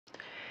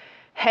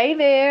Hey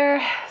there,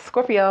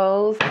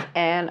 Scorpios,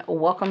 and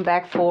welcome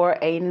back for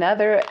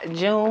another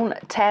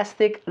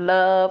June-tastic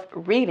love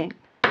reading.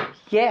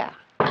 Yeah,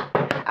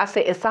 I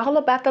say it's all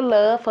about the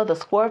love for the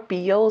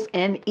Scorpios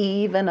and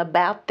even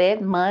about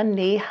that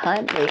money,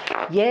 honey.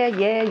 Yeah.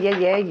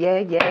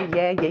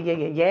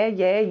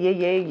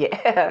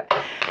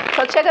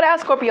 So check it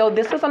out, Scorpio.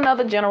 This is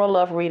another general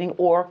love reading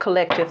or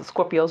collective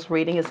Scorpios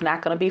reading. It's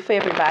not going to be for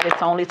everybody.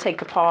 It's only take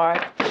the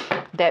part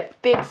that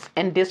fits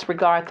and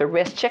disregard the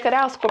rest. Check it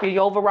out, Scorpio,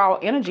 your overall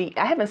energy.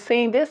 I haven't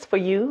seen this for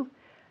you.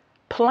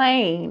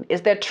 Plane.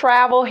 Is there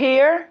travel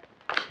here?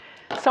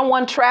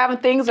 Someone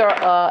traveling, things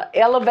are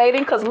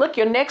elevating, because look,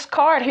 your next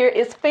card here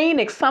is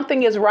Phoenix.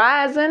 Something is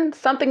rising,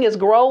 something is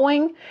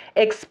growing,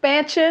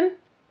 expansion,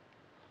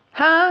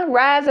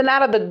 rising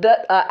out of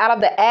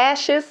the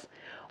ashes.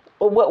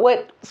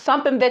 What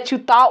something that you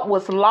thought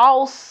was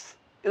lost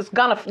you're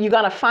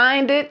gonna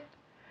find it,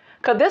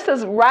 because this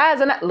is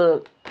rising.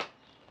 Look,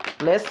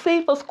 let's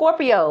see for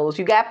Scorpios.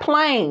 You got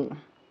plane.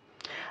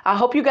 I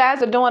hope you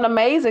guys are doing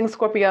amazing,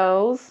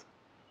 Scorpios.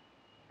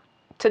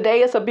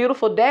 Today is a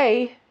beautiful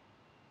day.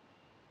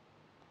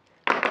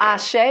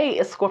 Ashe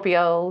is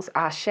Scorpios.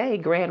 Ashe,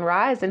 grand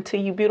rising to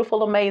you,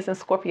 beautiful, amazing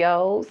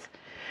Scorpios.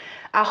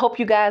 I hope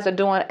you guys are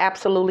doing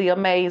absolutely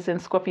amazing,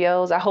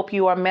 Scorpios. I hope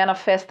you are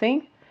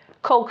manifesting,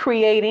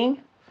 co-creating,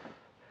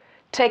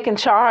 taking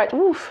charge.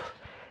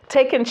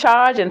 Taking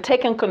charge and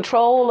taking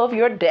control of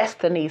your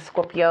destiny,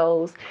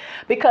 Scorpios.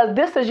 Because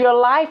this is your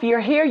life. You're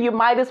here. You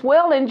might as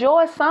well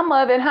enjoy some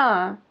of it,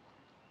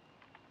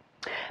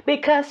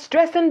 Because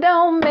stressing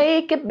don't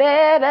make it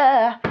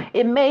better.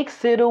 It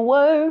makes it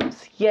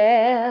worse,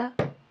 yeah.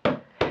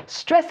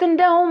 Stressing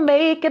don't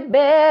make it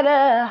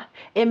better.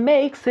 It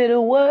makes it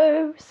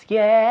worse,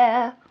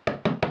 yeah.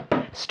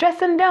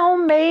 Stressing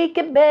don't make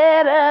it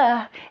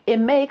better. It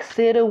makes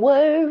it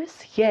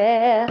worse,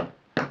 yeah.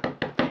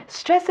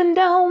 Stressing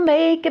don't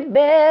make it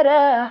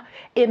better.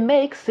 It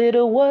makes it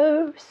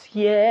worse,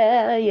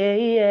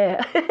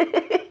 yeah.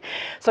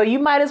 So you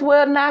might as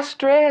well not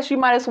stress. You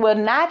might as well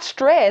not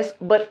stress,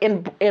 but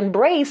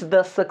embrace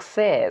the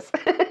success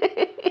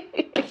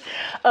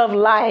of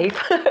life.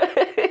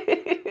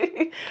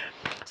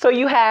 So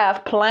you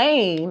have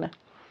plane.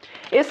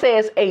 It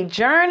says a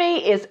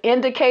journey is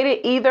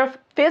indicated either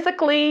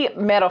physically,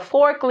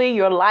 metaphorically,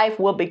 your life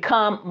will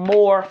become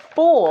more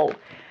full.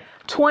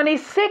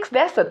 26,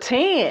 that's a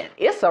 10.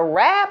 It's a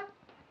wrap.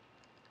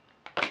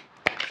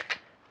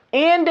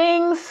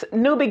 Endings,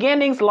 new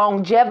beginnings,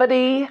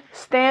 longevity,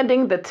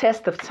 standing the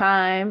test of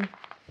time.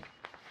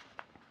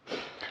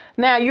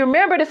 Now, you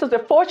remember this is the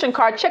fortune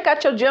card. Check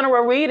out your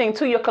general reading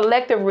to your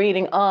collective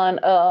reading on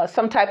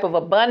some type of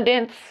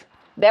abundance.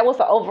 That was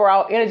the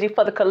overall energy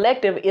for the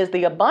collective, is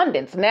the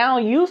abundance. Now,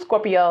 you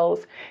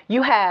Scorpios,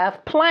 you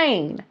have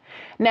plane.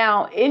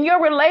 Now, in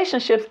your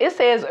relationships, it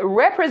says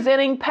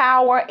representing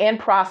power and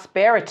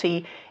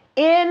prosperity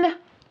in,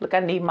 look,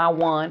 I need my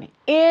one,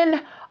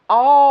 in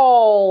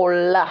all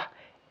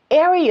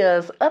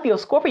areas of your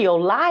Scorpio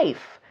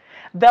life.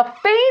 The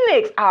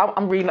Phoenix,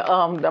 I'm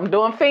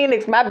doing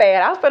Phoenix, my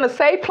bad. I was going to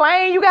say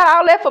plane. You got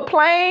all that for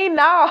plane?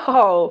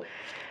 No.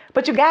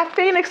 But you got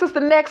Phoenix is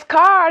the next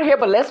card here,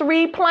 but let's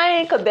read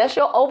plane because that's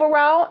your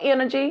overall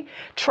energy.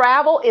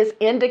 Travel is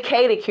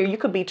indicated here. You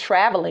could be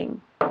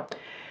traveling.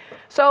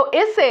 So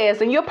it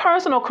says in your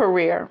personal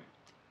career,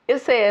 it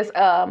says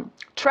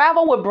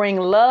travel will bring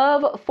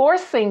love for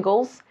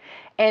singles,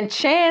 and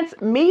chance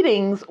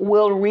meetings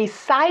will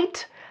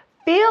recite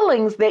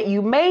feelings that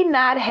you may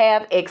not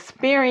have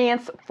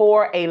experienced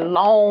for a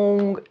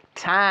long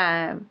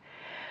time.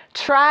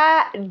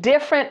 Try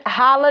different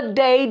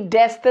holiday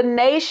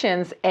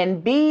destinations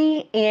and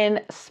be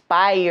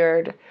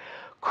inspired.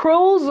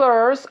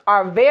 Cruisers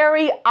are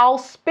very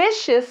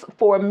auspicious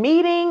for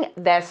meeting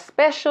that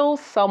special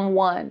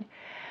someone.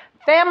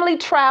 Family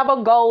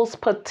travel goes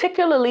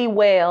particularly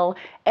well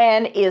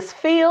and is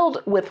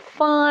filled with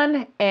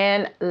fun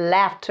and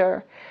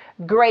laughter.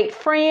 Great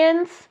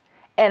friends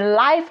and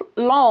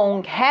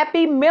lifelong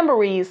happy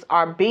memories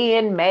are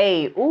being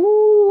made.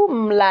 Ooh,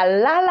 la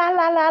la la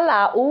la la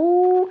la.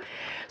 Ooh.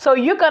 So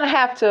you're going to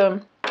have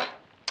to,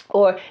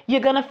 or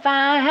you're going to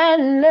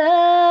find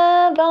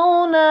love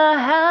on the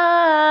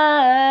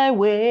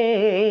highway.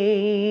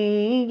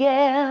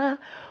 Yeah.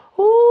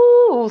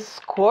 Ooh,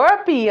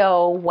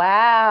 Scorpio.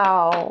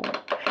 Wow.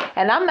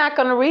 And I'm not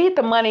going to read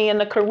the money in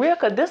the career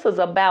because this is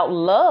about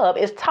love.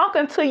 It's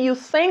talking to you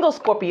single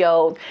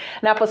Scorpios.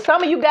 Now, for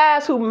some of you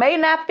guys who may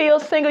not feel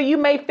single, you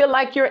may feel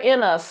like you're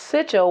in a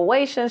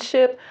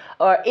situationship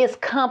or it's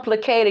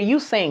complicated. You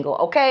single,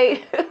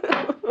 okay?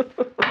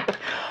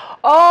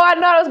 Oh, I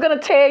know I was going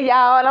to tell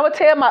y'all, and I'm going to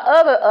tell my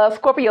other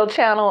Scorpio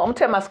channel. I'm going to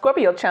tell my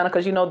Scorpio channel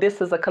because, you know,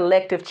 this is a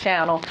collective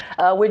channel.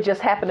 We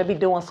just happen to be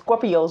doing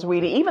Scorpios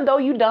reading, even though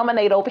you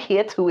dominate over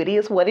here too. It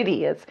is what it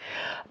is.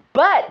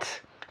 But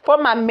for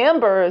my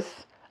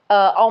members,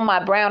 on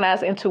my Brown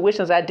Eyes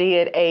Intuitions, I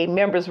did a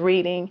members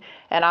reading,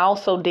 and I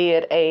also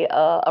did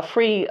a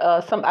free,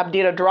 I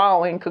did a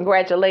drawing.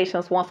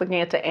 Congratulations once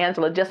again to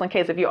Angela, just in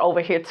case if you're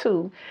over here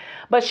too.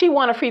 But she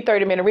won a free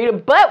 30-minute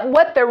reading. But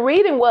what the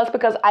reading was,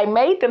 because I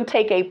made them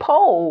take a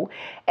poll,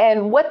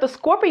 and what the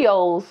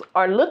Scorpios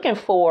are looking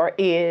for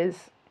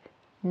is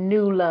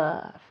new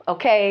love.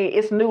 Okay,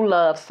 it's new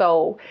love.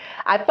 So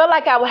I felt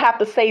like I would have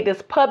to say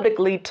this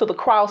publicly to the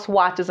cross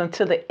watchers and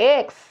to the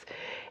ex.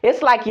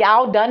 It's like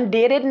y'all done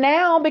did it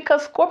now,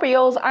 because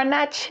Scorpios are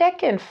not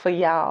checking for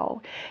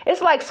y'all.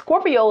 It's like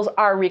Scorpios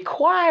are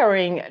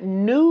requiring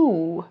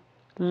new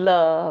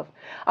love.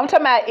 I'm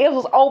talking about it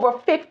was over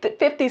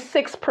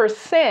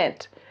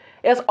 56%.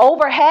 It's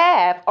over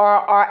half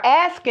are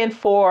asking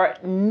for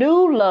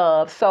new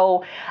love.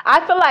 So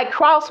I feel like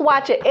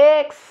cross-watcher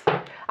X,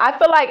 I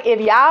feel like if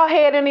y'all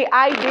had any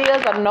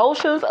ideas or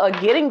notions of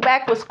getting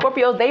back with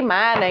Scorpios, they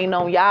mind ain't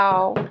on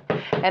y'all.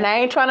 And I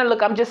ain't trying to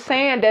look, I'm just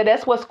saying that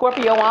that's what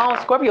Scorpio on.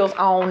 Scorpio's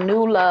on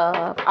new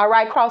love. All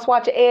right,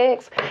 cross-watcher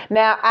X.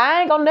 Now,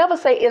 I ain't gonna never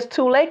say it's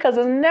too late, because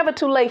it's never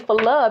too late for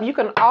love. You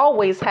can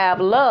always have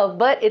love,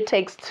 but it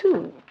takes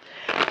two.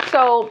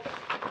 So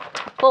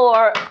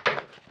for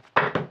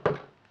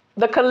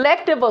the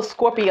collective of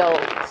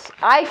Scorpios,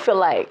 I feel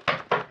like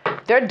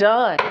they're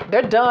done.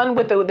 They're done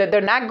with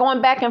they're not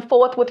going back and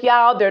forth with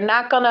y'all. They're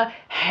not going to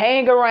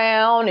hang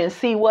around and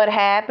see what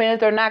happens.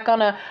 They're not going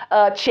to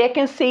check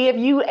and see if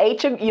you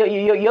ate your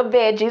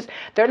veggies.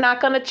 They're not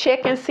going to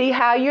check and see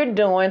how you're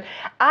doing.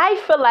 I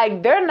feel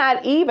like they're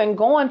not even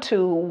going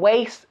to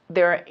waste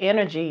their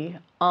energy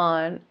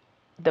on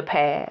the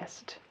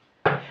past.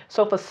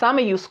 So for some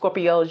of you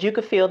Scorpios, you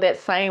could feel that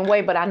same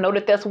way, but I know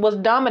that that's what's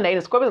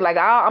dominating. Scorpios like, oh,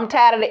 I'm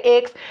tired of the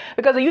ex,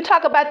 because if you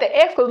talk about the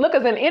ex, because look,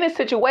 as in any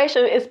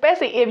situation,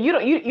 especially if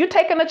you're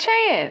taking a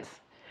chance.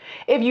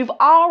 If you've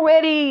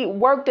already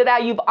worked it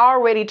out, you've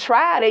already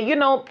tried it. You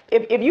know,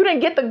 if you didn't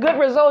get the good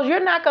results,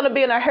 you're not going to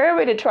be in a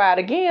hurry to try it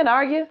again,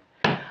 are you?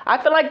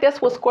 I feel like that's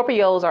what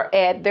Scorpios are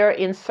at. They're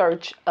in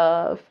search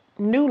of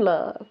new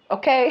love.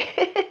 Okay.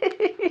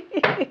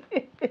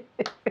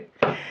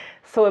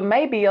 So it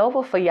may be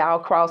over for y'all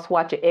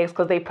cross-watcher X,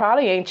 because they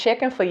probably ain't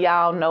checking for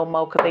y'all no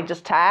more, because they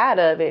just tired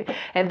of it.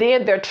 And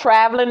then they're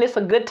traveling. It's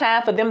a good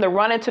time for them to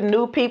run into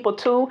new people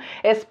too,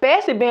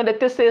 especially being that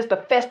this is the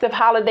festive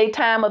holiday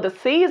time of the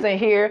season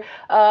here.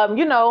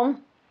 You know,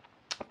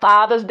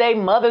 Father's Day,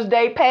 Mother's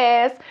Day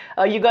passed.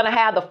 You're going to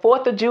have the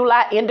 4th of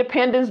July,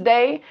 Independence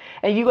Day,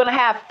 and you're going to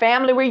have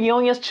family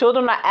reunions.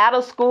 Children are out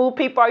of school.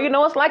 People are, you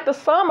know, it's like the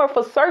summer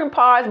for certain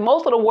parts,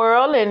 most of the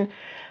world, and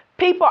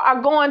people are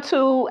going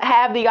to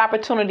have the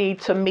opportunity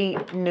to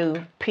meet new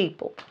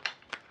people.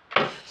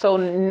 So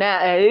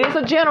now, it is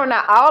a general.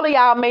 Now, all of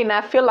y'all may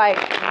not feel like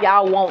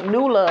y'all want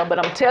new love,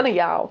 but I'm telling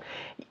y'all,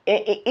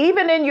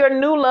 even in your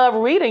new love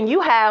reading,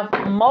 you have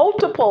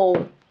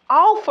multiple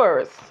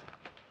offers.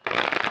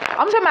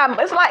 I'm talking about,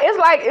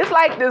 it's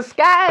like the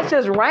sky is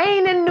just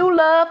raining new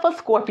love for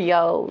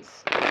Scorpios.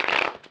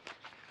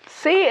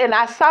 See, and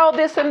I saw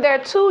this in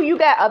there too. You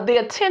got the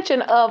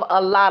attention of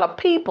a lot of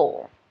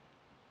people.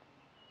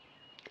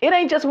 It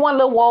ain't just one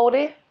little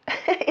Wody.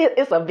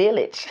 It's a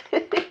village.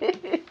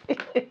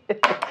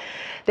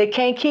 They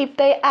can't keep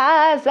their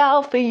eyes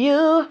off of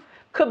you.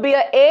 Could be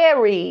an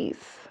Aries.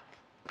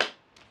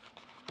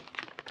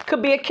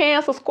 Could be a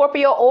Cancer,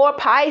 Scorpio, or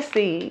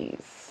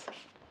Pisces.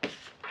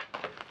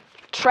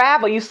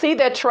 Travel. You see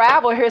that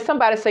travel here.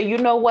 Somebody say, you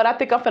know what? I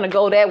think I'm going to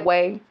go that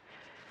way.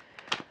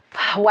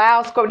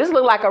 Wow, Scorpio. This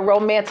looks like a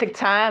romantic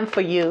time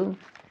for you.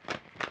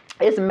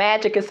 It's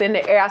magic. It's in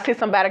the air. I see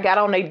somebody got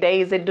on their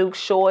Daisy Duke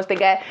shorts. They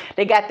got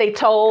their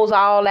toes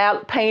all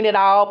out, painted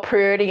all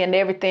pretty and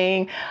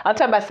everything. I'm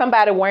talking about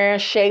somebody wearing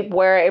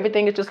shapewear.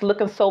 Everything is just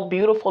looking so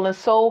beautiful and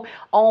so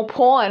on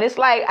point. It's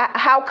like,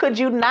 how could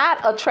you not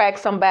attract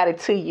somebody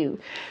to you?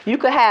 You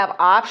could have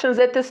options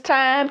at this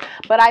time,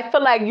 but I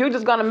feel like you're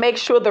just going to make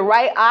sure the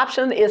right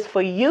option is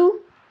for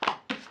you.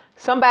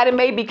 Somebody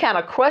may be kind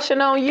of crushing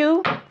on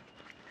you.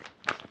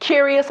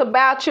 Curious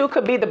about you.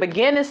 Could be the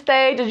beginning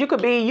stages. You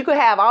could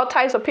have all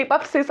types of people.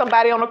 I see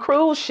somebody on a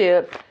cruise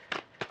ship,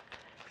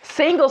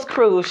 singles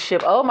cruise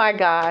ship. Oh my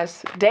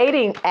gosh,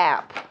 dating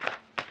app.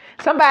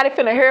 Somebody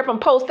finna hurry up and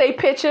post a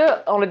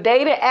picture on a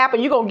dating app,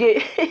 and you're gonna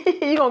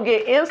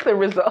get instant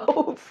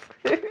results.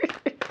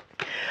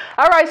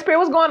 All right, Spirit,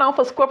 what's going on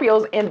for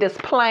Scorpios in this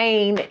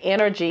plane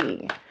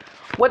energy?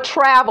 What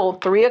travel?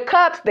 3 of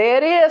Cups. There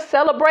it is.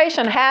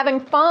 Celebration, having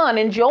fun,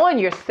 enjoying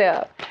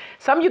yourself.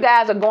 Some of you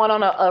guys are going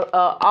on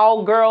a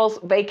all-girls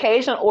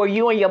vacation, or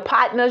you and your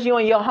partners, you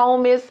and your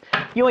homies,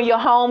 you and your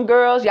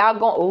homegirls, y'all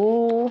going,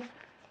 ooh.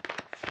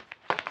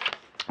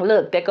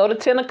 Look, there go the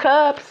 10 of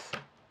Cups.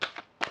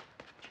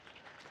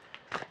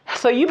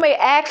 So you may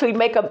actually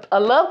make a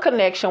love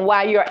connection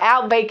while you're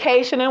out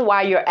vacationing,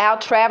 while you're out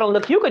traveling.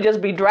 Look, you could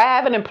just be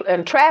driving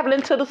and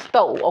traveling to the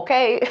store,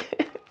 okay?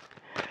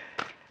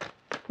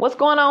 What's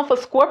going on for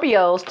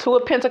Scorpios? 2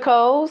 of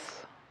Pentacles.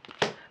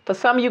 For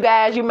some of you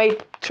guys, you may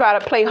try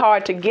to play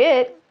hard to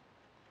get.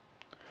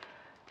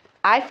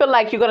 I feel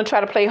like you're going to try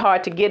to play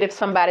hard to get if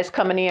somebody's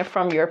coming in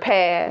from your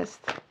past.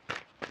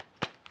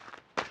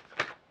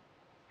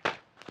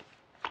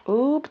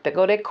 Oop, there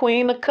go that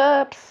Queen of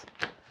Cups.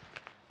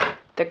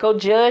 There go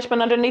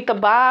Judgment underneath the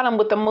bottom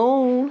with the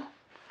moon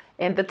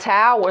and the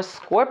Tower,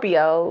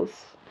 Scorpios.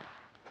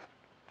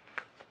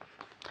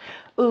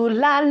 Ooh,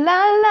 la,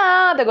 la,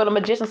 la. There go the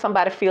Magician.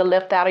 Somebody feel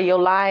left out of your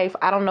life.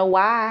 I don't know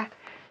why.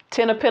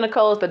 10 of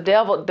Pentacles, the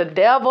devil. The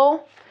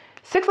devil.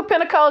 6 of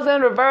Pentacles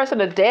in reverse and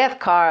the Death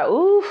card.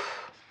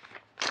 Oof.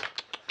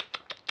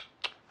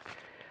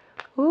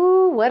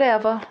 Ooh,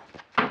 whatever.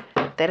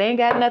 That ain't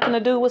got nothing to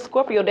do with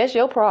Scorpio. That's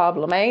your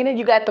problem, ain't it?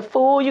 You got the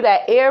Fool. You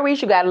got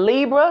Aries. You got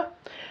Libra.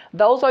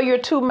 Those are your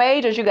two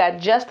majors. You got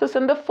Justice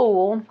and the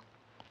Fool.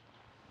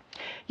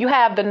 You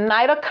have the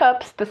Knight of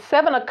Cups, the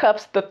 7 of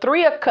Cups, the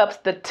 3 of Cups,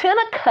 the 10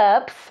 of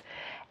Cups,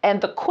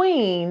 and the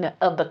Queen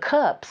of the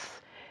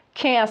Cups.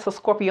 Cancer,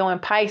 Scorpio,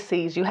 and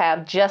Pisces. You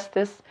have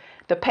Justice,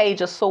 the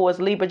Page of Swords,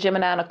 Libra,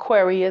 Gemini, and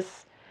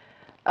Aquarius.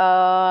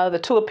 The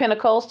 2 of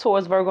Pentacles,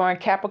 Taurus, Virgo, and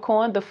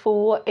Capricorn. The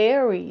Fool,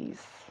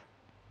 Aries.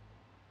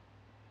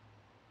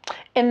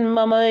 And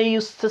Mama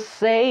used to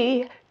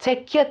say,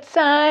 take your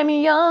time,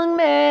 young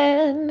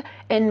man.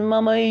 And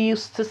Mama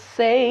used to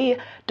say,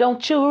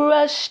 don't you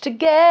rush to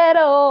get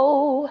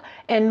old.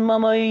 And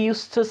Mama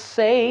used to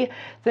say,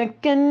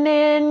 thinking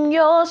in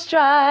your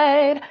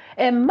stride.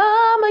 And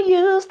Mama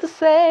used to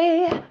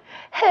say,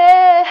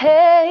 hey,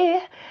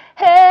 hey,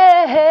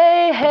 hey,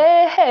 hey,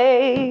 hey,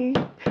 hey.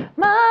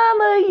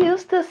 Mama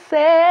used to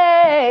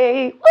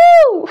say,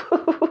 woo!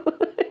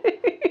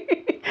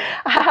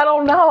 I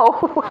don't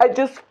know. I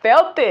just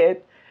felt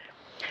it.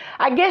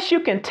 I guess you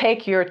can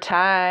take your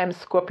time,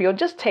 Scorpio.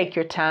 Just take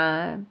your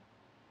time.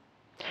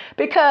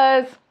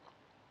 Because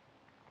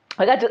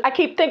I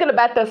keep thinking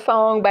about that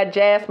song by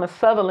Jasmine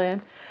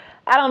Sutherland.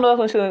 I don't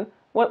know if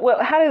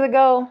how does it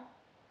go?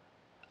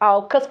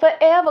 Oh, cause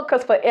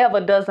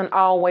forever doesn't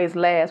always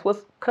last.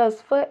 What's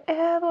cause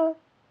forever?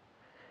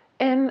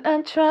 And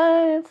I'm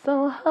trying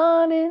so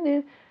hard in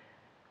it.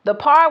 The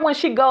part when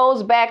she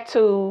goes back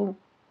to,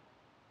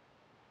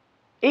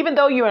 even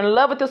though you're in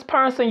love with this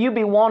person, you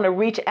be wanting to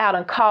reach out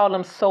and call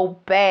them so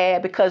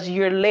bad because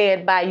you're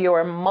led by your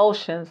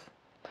emotions.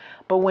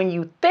 But when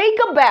you think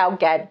about,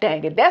 God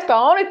dang it, that's the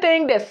only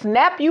thing that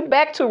snap you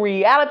back to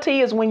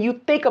reality is when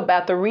you think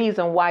about the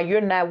reason why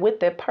you're not with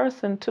that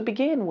person to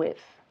begin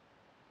with.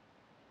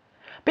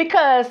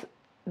 Because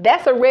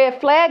that's a red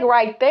flag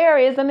right there,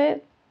 isn't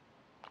it?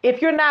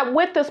 If you're not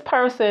with this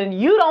person,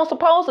 you don't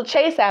supposed to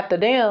chase after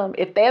them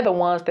if they're the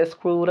ones that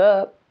screwed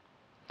up.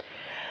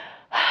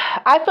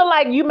 I feel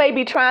like you may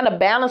be trying to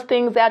balance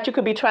things out. You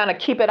could be trying to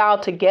keep it all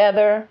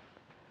together.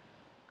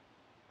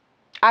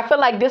 I feel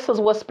like this is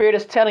what Spirit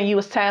is telling you.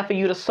 It's time for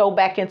you to sow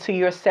back into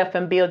yourself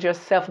and build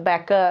yourself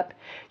back up.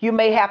 You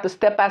may have to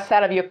step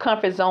outside of your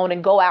comfort zone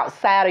and go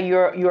outside of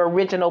your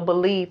original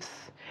beliefs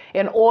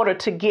in order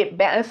to get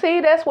back. And see,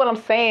 that's what I'm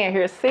saying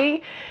here.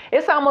 See,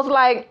 it's almost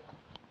like,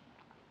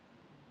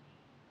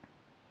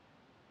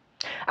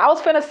 I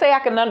was finna say I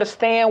can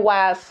understand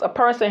why a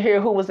person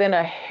here who was in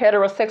a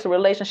heterosexual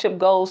relationship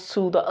goes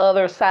to the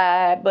other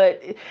side,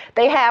 but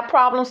they have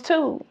problems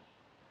too.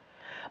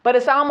 But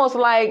it's almost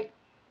like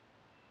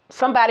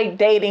somebody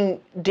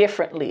dating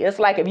differently. It's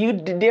like if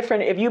you've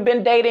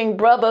been dating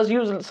brothers,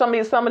 usually some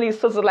of these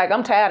sisters like,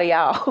 I'm tired of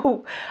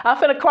y'all. I'm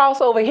finna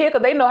cross over here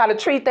because they know how to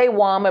treat their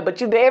woman,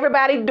 but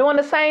everybody doing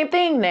the same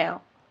thing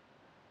now.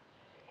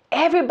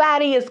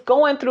 Everybody is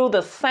going through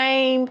the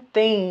same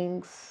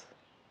things.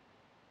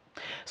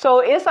 So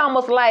it's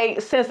almost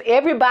like since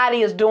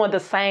everybody is doing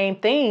the same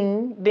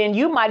thing, then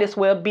you might as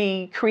well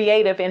be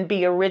creative and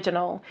be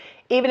original,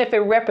 even if it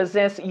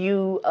represents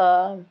you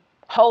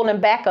holding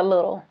back a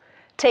little,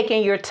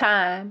 taking your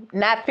time,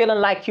 not feeling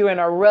like you're in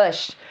a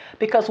rush.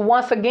 Because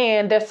once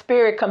again, there's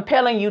Spirit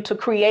compelling you to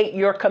create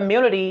your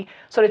community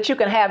so that you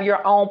can have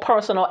your own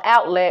personal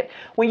outlet.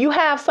 When you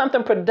have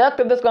something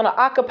productive that's going to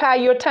occupy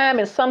your time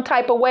in some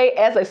type of way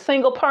as a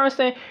single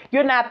person,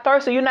 you're not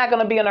thirsty. You're not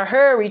going to be in a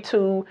hurry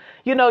to,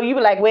 you be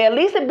like, well, at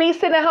least it be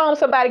sitting at home,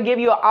 somebody give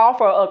you an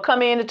offer or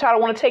come in to try to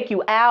want to take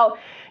you out.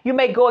 You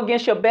may go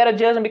against your better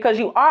judgment because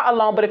you are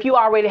alone. But if you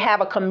already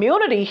have a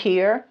community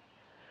here,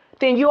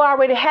 then you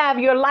already have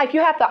your life. You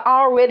have to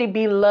already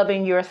be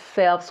loving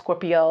yourself,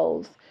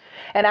 Scorpios.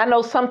 And I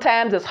know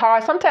sometimes it's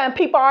hard. Sometimes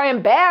people are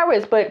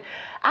embarrassed, but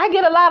I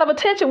get a lot of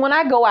attention when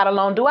I go out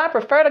alone. Do I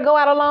prefer to go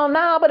out alone?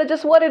 No, but it's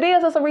just what it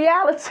is. It's a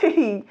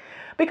reality.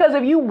 Because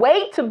if you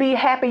wait to be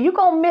happy, you're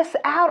going to miss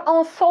out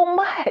on so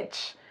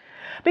much.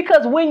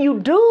 Because when you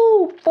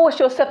do force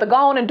yourself to go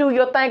on and do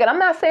your thing, and I'm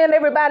not saying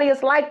everybody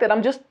is like that.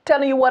 I'm just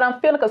telling you what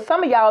I'm feeling, because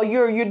some of y'all,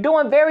 you're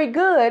doing very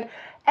good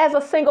as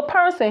a single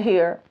person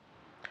here.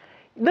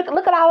 Look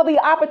at all of the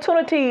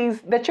opportunities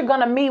that you're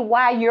going to meet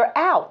while you're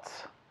out.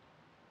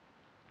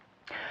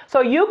 So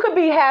you could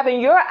be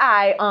having your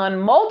eye on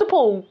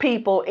multiple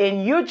people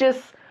and you're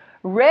just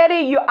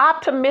ready, you're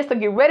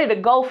optimistic, you're ready to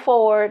go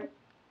forward.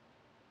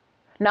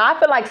 Now, I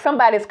feel like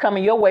somebody's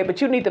coming your way, but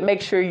you need to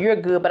make sure you're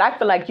good. But I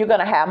feel like you're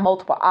going to have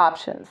multiple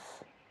options.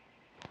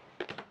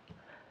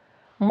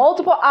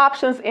 Multiple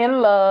options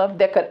in love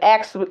that could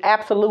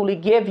absolutely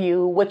give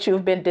you what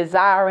you've been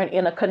desiring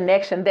in a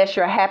connection. That's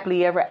your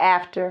happily ever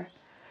after.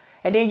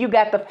 And then you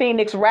got the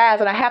Phoenix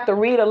Rising. I have to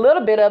read a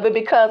little bit of it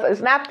because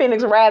it's not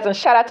Phoenix Rising.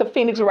 Shout out to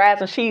Phoenix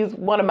Rising. She's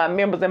one of my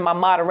members and my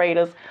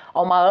moderators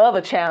on my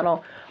other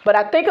channel. But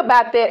I think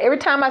about that. Every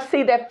time I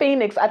see that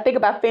Phoenix, I think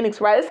about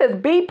Phoenix Rising. It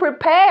says, be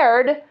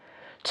prepared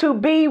to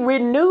be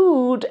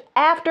renewed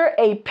after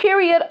a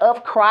period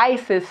of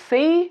crisis.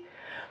 See?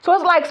 So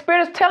it's like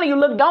Spirit is telling you,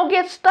 look, don't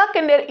get stuck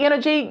in that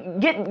energy.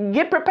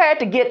 Get prepared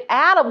to get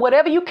out of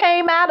whatever you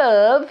came out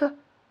of.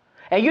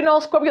 And you know,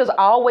 Scorpio is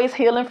always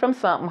healing from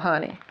something,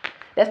 honey.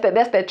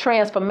 That's that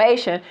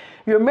transformation.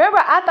 You remember,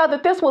 I thought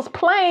that this was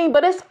plain,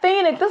 but it's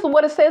Phoenix. This is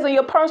what it says in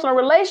your personal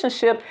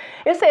relationship.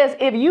 It says,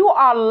 if you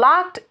are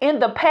locked in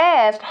the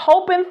past,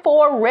 hoping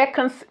for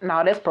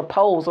no, that's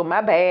proposal.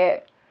 My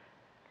bad.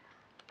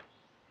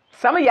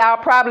 Some of y'all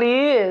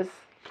probably is.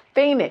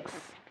 Phoenix.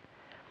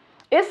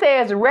 It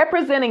says,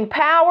 representing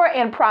power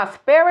and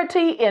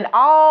prosperity in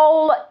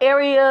all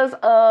areas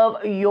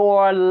of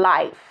your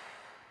life.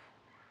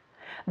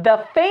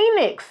 The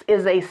Phoenix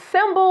is a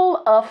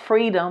symbol of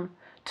freedom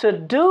to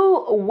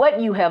do what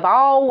you have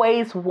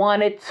always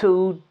wanted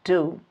to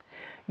do.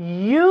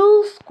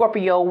 You,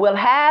 Scorpio, will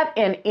have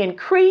an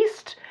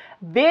increased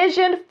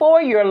vision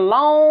for your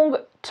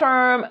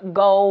long-term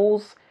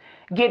goals.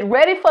 Get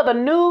ready for the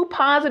new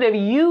positive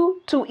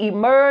you to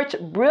emerge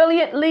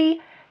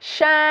brilliantly.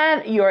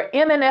 Shine your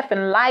MNF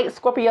and light,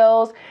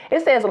 Scorpios.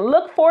 It says,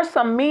 look for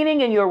some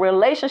meaning in your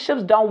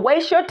relationships. Don't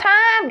waste your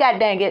time, god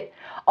dang it,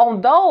 on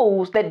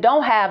those that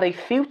don't have a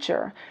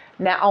future.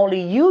 Now, only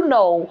you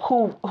know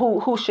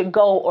who should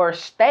go or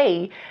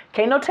stay.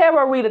 Can't no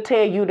tarot reader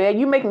tell you that.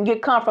 You can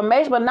get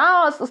confirmation, but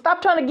now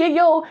stop trying to give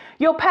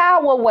your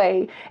power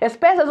away.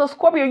 Especially as a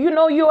Scorpio, you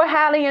know you're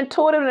highly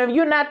intuitive, and if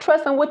you're not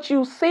trusting what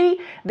you see,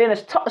 then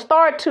it's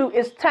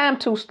time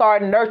to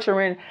start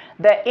nurturing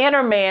the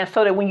inner man,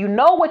 so that when you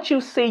know what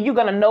you see, you're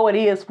gonna know it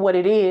is what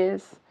it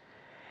is.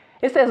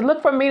 It says,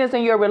 look for meanings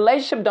in your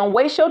relationship. Don't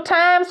waste your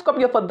time,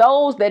 Scorpio, for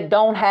those that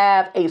don't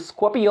have a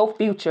Scorpio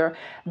future.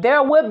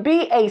 There will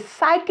be a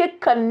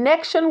psychic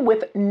connection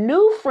with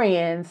new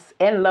friends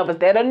and lovers.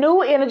 That a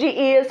new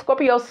energy is,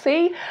 Scorpio.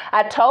 See,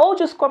 I told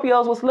you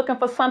Scorpios was looking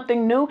for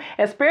something new,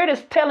 and Spirit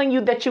is telling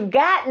you that you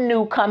got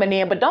new coming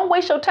in, but don't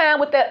waste your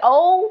time with that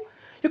old.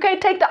 You can't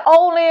take the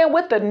old in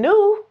with the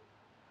new.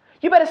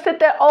 You better sit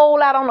that old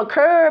out on the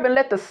curb and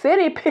let the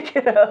city pick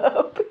it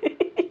up.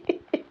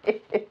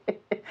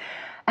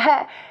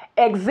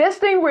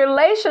 Existing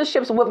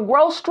relationships will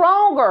grow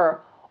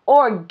stronger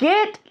or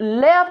get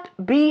left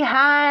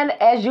behind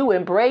as you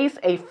embrace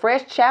a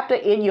fresh chapter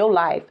in your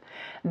life.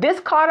 This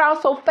card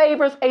also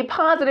favors a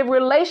positive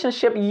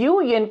relationship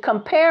union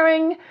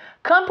comprising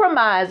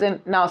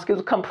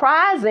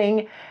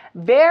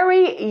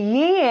very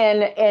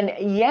yin and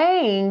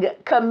yang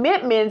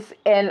commitments,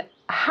 and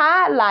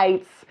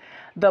highlights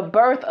the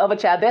birth of a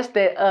child. That's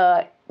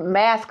the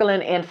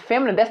masculine and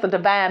feminine. That's the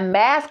divine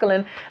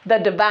masculine. The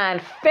divine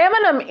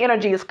feminine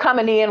energy is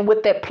coming in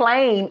with that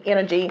plane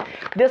energy.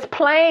 This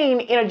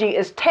plane energy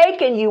is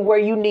taking you where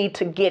you need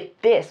to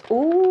get this.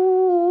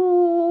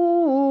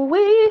 Ooh,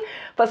 wee.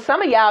 For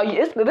some of y'all,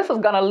 this is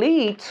going to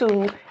lead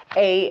to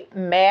a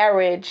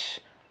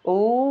marriage.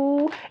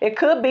 Ooh, it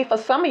could be for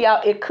some of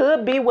y'all, it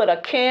could be with a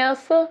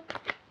Cancer.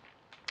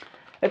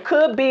 It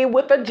could be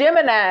with a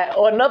Gemini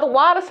or another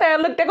water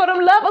sign. Look, there go them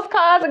lovers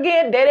cards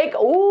again. There they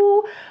go.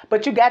 Ooh,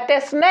 but you got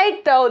that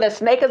snake, though. That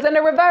snake is in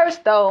the reverse,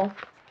 though.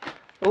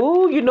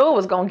 Ooh, you knew it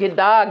was going to get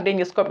dark, didn't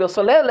you, Scorpio?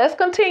 So let's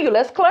continue.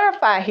 Let's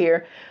clarify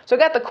here. So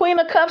we got the Queen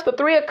of Cups, the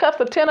Three of Cups,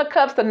 the Ten of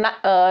Cups,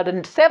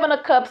 the Seven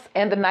of Cups,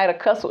 and the Knight of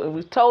Cups.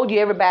 We told you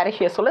everybody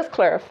here. So let's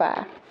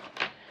clarify.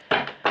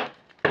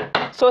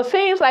 So it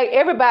seems like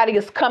everybody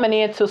is coming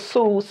in to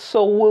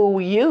woo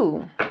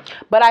you.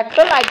 But I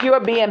feel like you're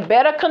being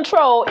better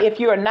controlled if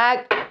you're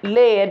not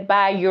led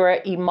by your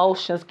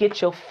emotions. Get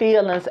your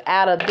feelings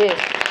out of this.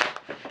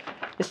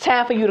 It's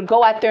time for you to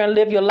go out there and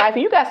live your life.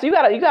 And you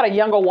got a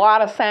younger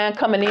water sign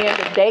coming in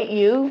to date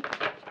you.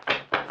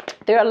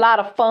 They're a lot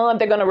of fun.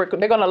 They're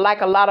gonna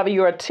like a lot of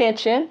your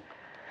attention.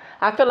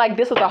 I feel like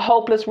this is a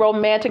hopeless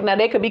romantic. Now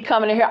they could be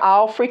coming in here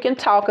all freaking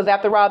talkers.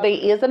 After all, they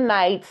is a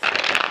Knights.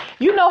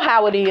 You know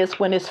how it is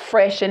when it's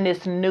fresh and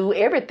it's new.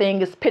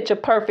 Everything is picture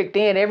perfect.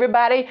 Then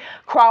everybody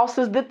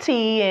crosses the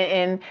T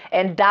and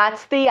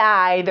dots the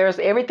I.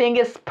 Everything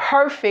is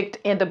perfect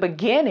in the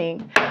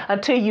beginning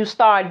until you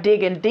start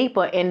digging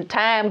deeper and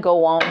time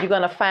go on. You're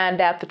going to find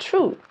out the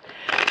truth.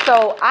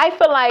 So I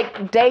feel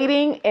like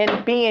dating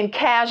and being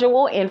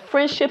casual in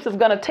friendships is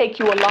going to take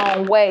you a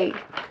long way.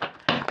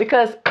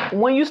 Because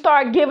when you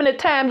start giving it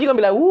time, you're going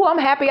to be like, ooh, I'm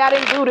happy I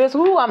didn't do this.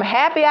 Ooh, I'm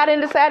happy I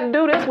didn't decide to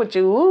do this with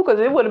you. Ooh, because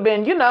it would have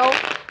been,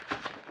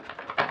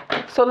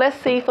 So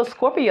let's see for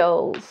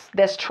Scorpios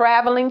that's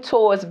traveling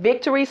towards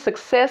victory,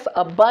 success,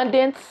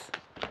 abundance,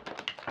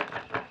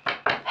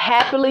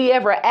 happily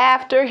ever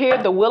after.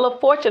 Here, the Wheel of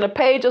Fortune, the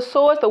Page of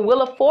Swords, the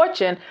Wheel of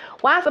Fortune.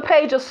 Why is the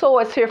Page of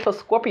Swords here for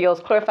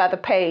Scorpios? Clarify the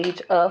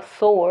Page of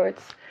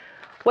Swords.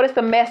 What is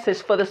the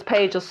message for this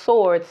Page of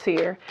Swords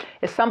here?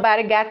 Is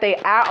somebody got their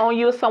eye on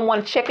you? Is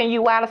someone checking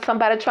you out? Is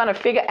somebody trying to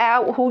figure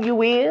out who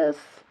you is?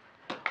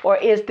 Or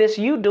is this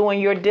you doing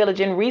your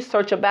diligent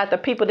research about the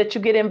people that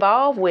you get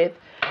involved with?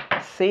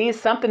 See,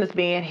 something is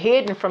being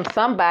hidden from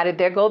somebody.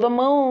 There go the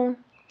moon.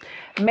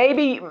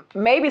 Maybe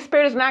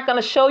Spirit is not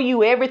going to show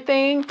you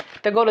everything.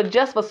 There go the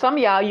Just. For some of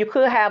y'all, you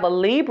could have a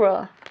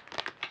Libra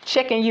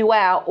checking you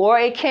out, or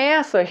a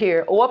Cancer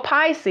here, or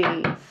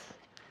Pisces.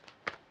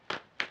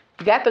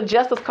 Got the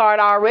Justice card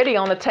already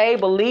on the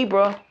table.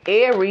 Libra,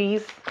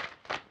 Aries.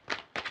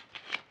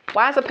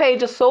 Why is the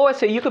Page of Swords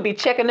here? You could be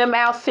checking them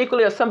out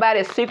secretly, or somebody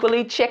is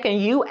secretly checking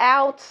you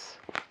out.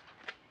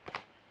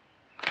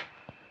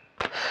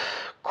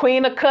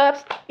 Queen of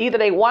Cups. Either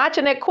they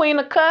watching that Queen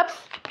of Cups,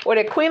 or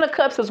that Queen of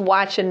Cups is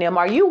watching them.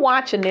 Are you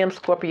watching them,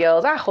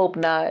 Scorpios? I hope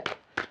not.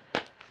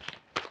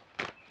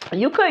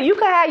 You could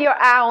have your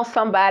eye on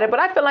somebody, but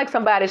I feel like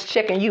somebody's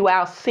checking you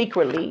out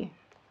secretly.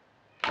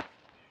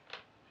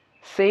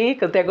 See,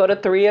 because there go the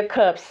Three of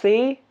Cups,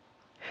 see?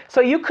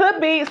 So you could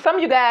be, some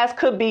of you guys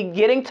could be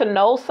getting to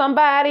know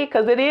somebody,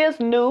 because it is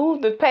new.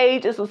 The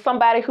page is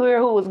somebody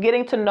who is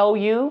getting to know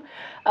you.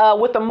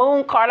 With the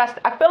Moon card,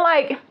 I feel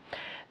like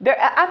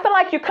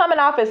you're coming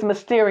off as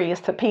mysterious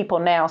to people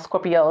now,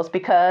 Scorpios,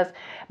 because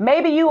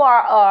maybe you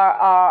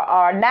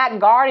are not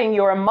guarding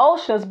your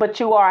emotions, but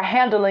you are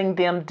handling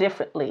them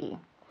differently.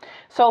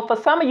 So for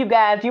some of you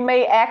guys, you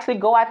may actually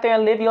go out there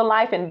and live your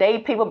life and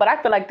date people, but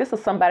I feel like this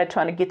is somebody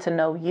trying to get to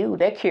know you.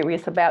 They're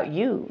curious about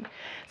you.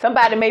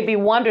 Somebody may be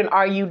wondering,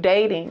 are you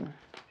dating?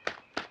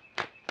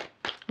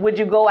 Would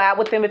you go out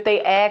with them if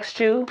they asked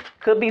you?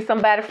 Could be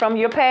somebody from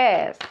your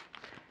past.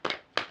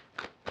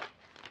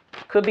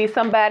 Could be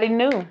somebody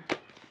new.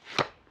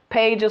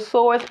 Page of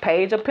Swords,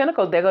 Page of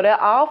Pentacles. There go that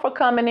offer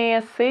coming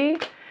in, see?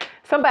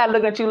 Somebody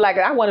looking at you like,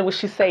 I wonder what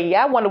she say.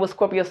 Yeah, I wonder what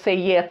Scorpio say,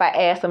 yeah, if I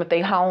ask them if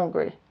they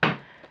hungry.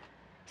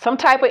 Some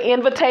type of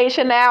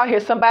invitation out here.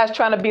 Somebody's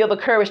trying to build the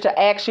courage to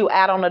ask you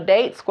out on a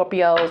date,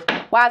 Scorpios.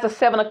 Why is the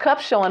Seven of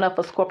Cups showing up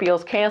for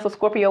Scorpios? Cancer,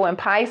 Scorpio, and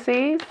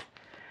Pisces.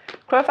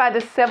 Clarify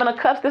this Seven of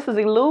Cups. This is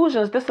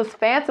illusions. This is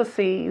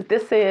fantasies.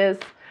 This is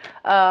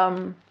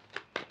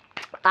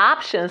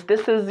options.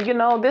 This is,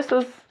 this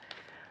is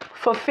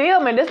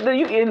fulfillment.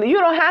 You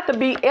don't have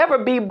to ever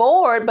be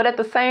bored, but at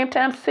the same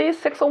time, see,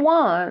 Six of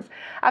Wands.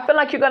 I feel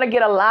like you're going to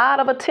get a lot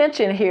of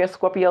attention here,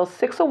 Scorpio.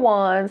 Six of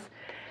Wands.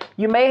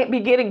 You may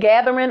be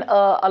gathering,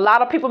 a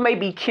lot of people may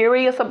be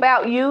curious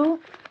about you.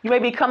 You may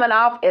be coming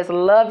off as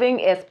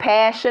loving, as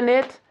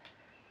passionate.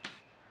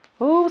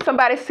 Ooh,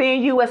 somebody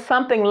seeing you as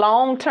something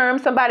long-term.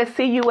 Somebody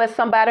see you as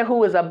somebody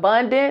who is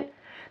abundant.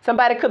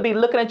 Somebody could be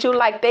looking at you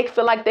like they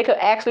feel like they could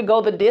actually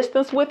go the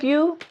distance with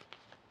you.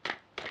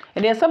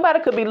 And then somebody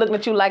could be looking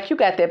at you like you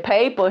got that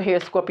paper here,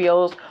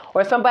 Scorpios.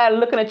 Or somebody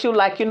looking at you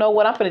like, you know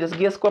what, I'm going to just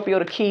give Scorpio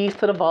the keys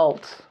to the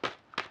vault.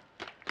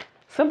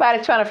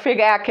 Somebody trying to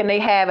figure out, can they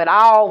have it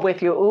all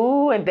with you?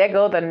 Ooh, and there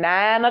go the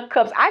Nine of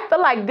Cups. I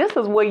feel like this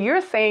is what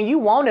you're saying. You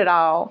want it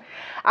all.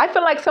 I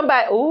feel like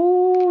somebody,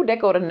 ooh, there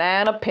go the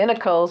Nine of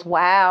Pentacles.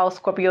 Wow,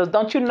 Scorpios.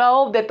 Don't you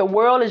know that the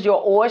world is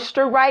your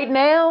oyster right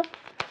now?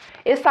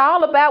 It's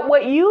all about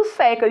what you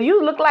say, because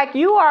you look like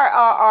you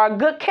are a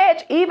good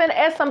catch, even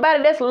as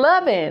somebody that's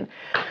loving.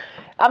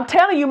 I'm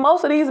telling you,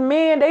 most of these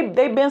men, they've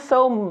been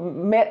so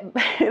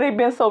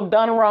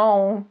done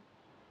wrong,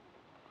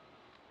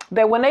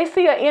 that when they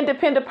see an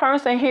independent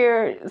person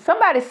here,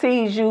 somebody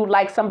sees you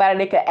like somebody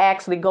they could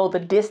actually go the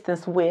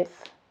distance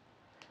with.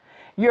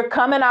 You're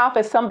coming off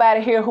as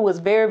somebody here who is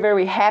very,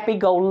 very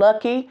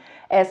happy-go-lucky,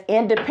 as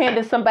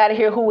independent, somebody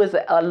here who is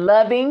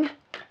loving.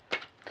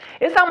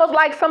 It's almost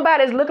like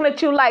somebody's looking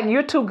at you like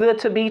you're too good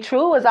to be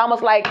true. It's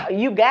almost like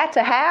you got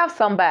to have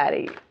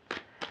somebody.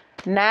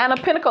 Nine of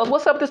Pentacles.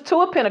 What's up with this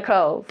Two of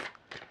Pentacles?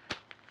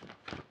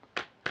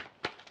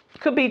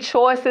 Could be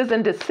choices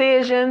and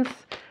decisions.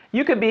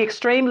 You could be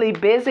extremely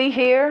busy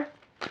here.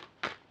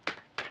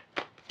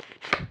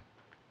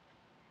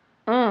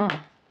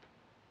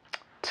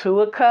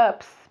 Two of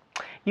Cups.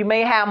 You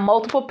may have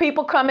multiple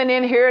people coming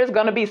in here. It's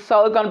going to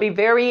be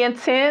very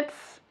intense.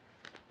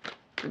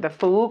 The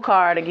Fool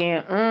card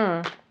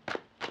again.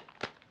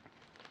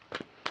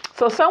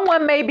 So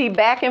someone may be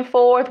back and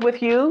forth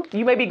with you.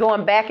 You may be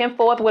going back and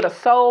forth with a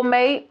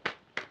soulmate.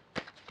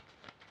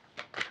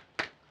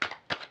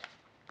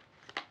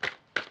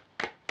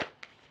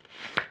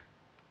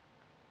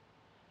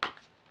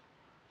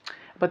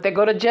 But they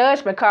go to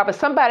Judgment card. But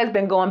somebody's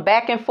been going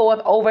back and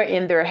forth over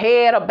in their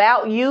head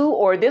about you,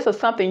 or this is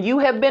something you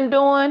have been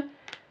doing.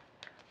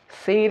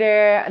 See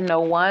there? No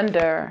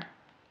wonder.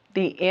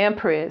 The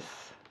Empress.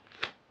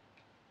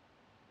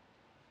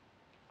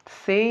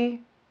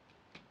 See?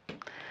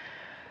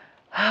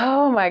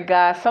 Oh my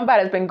God.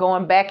 Somebody's been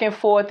going back and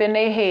forth in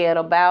their head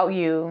about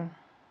you.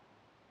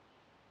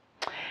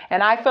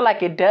 And I feel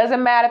like it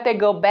doesn't matter if they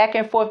go back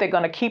and forth. They're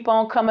going to keep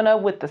on coming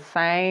up with the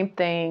same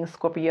thing,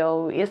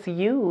 Scorpio. It's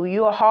you.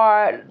 You're a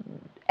hard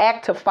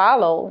act to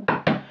follow.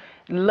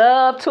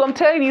 Love, too. I'm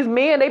telling you, these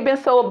men, they've been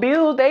so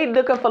abused. They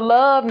looking for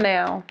love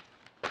now.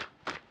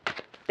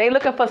 They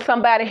looking for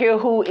somebody here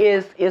who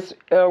is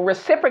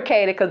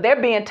reciprocated, because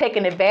they're being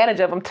taken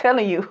advantage of. I'm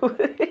telling you.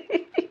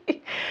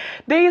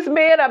 These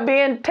men are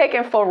being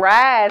taken for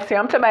rides here.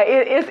 I'm talking about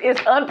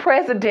it's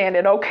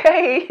unprecedented,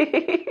 okay?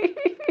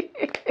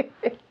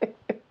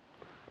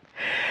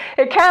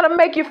 It kind of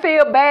make you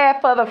feel bad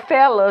for the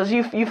fellas.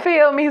 You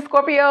feel me,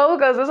 Scorpio?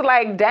 Because it's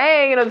like,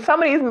 dang, you know,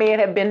 some of these men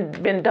have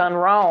been done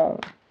wrong.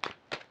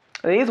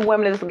 These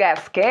women just got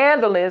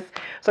scandalous.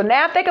 So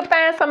now if they can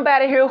find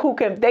somebody here who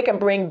they can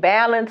bring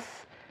balance,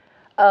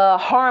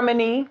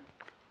 harmony,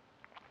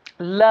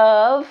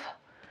 love,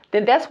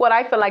 then that's what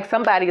I feel like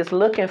somebody is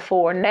looking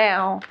for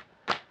now.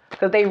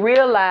 Because they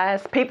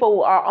realize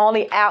people are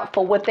only out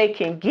for what they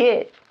can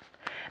get.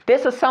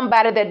 This is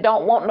somebody that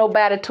don't want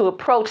nobody to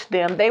approach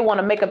them. They want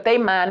to make up their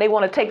mind. They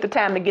want to take the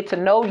time to get to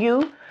know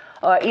you.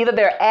 Either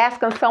they're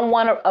asking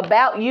someone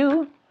about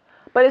you.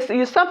 But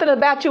it's something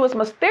about you is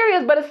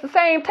mysterious, but at the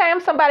same time,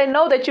 somebody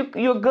know that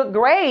you're good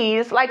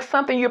grades, like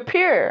something you're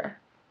pure.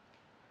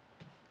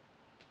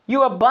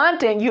 You're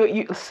abundant.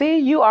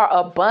 You are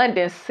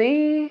abundant.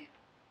 See?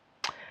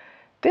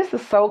 This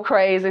is so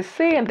crazy.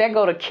 See? And there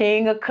go the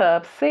King of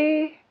Cups.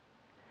 See?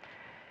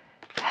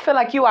 I feel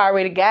like you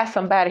already got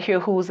somebody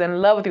here who's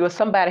in love with you, or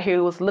somebody here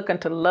who's looking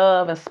to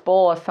love and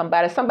spoil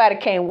somebody. Somebody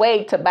can't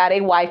wait to buy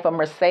their wife a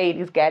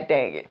Mercedes. God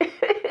dang it.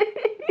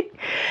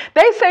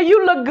 They say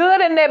you look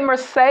good in that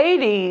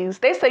Mercedes.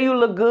 They say you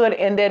look good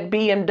in that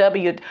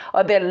BMW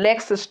or that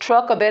Lexus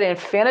truck or that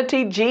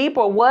Infiniti Jeep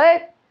or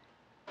what?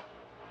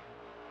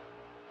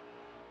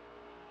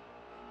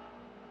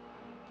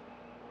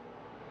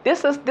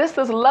 This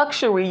is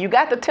luxury. You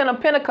got the Ten of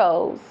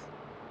Pentacles.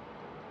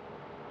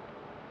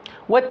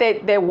 What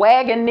that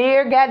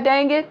Wagoneer, god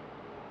dang it.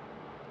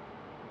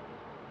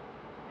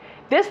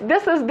 This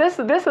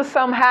is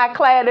some high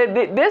class.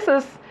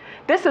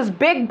 This is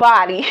big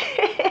body.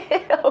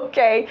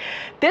 Okay,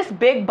 this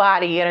big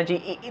body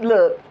energy.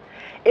 Look,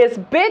 it's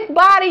big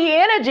body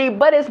energy,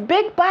 but it's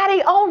big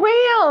body on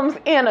rims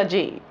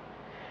energy.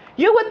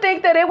 You would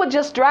think that it would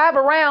just drive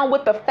around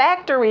with the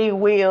factory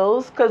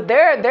wheels because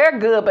they're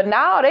good, but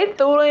now they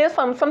threw in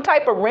some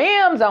type of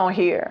rims on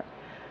here.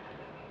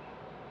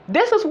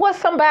 This is what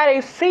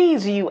somebody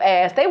sees you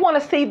as. They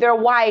want to see their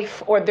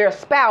wife or their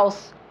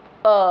spouse.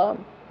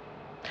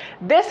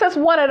 This is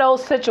one of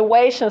those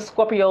situations,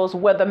 Scorpios,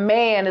 where the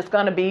man is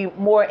going to be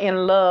more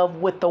in love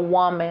with the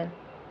woman.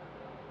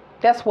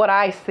 That's what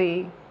I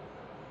see.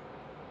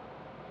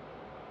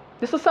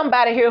 This is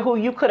somebody here who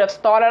you could have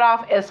started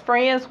off as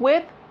friends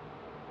with.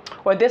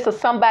 Or this is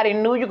somebody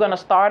new. You're going to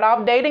start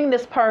off dating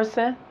this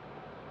person.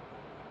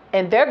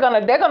 And they're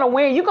gonna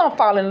win. You're going to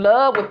fall in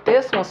love with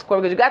this one,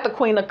 Scorpio. You got the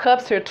Queen of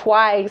Cups here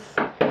twice.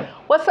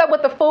 What's up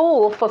with the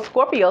Fool for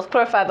Scorpios?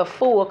 Clarify the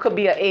Fool. Could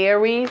be an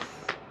Aries.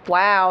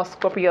 Wow,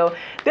 Scorpio.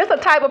 This is the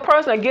type of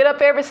person to get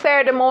up every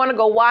Saturday morning,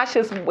 go wash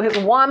his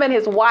woman,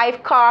 his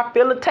wife car,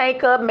 fill the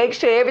tank up, make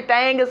sure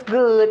everything is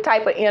good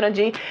type of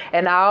energy.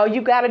 And all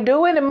you got to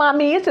do it, and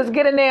mommy, is just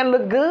get in there and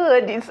look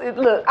good.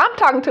 Look, I'm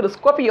talking to the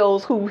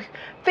Scorpios who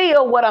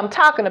feel what I'm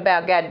talking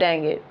about, god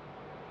dang it.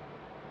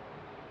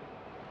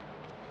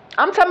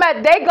 I'm talking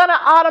about they're going to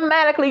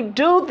automatically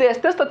do this.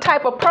 This is the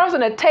type of person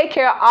that take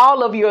care of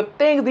all of your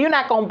things. You're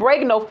not going to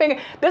break no finger.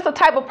 This is the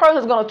type of person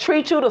that's going to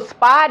treat you to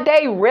spa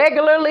day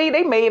regularly.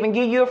 They may even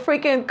give you a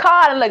freaking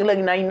card and like, look,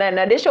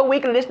 now this your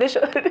weekly,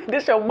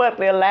 this your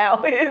monthly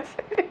allowance.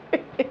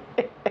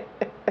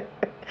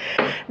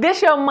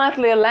 This your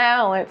monthly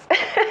allowance.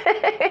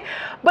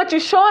 But you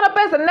showing up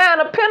as a Nine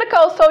of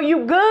Pentacles, so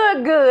you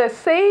good,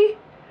 see?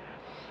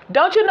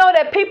 Don't you know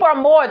that people are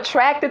more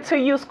attracted to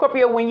you,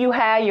 Scorpio, when you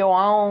have your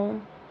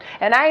own?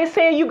 And I ain't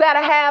saying you got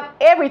to have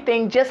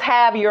everything, just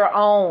have your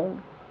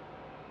own.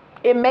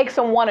 It makes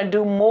them want to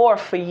do more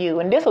for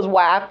you. And this is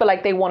why I feel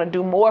like they want to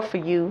do more for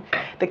you.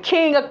 The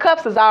King of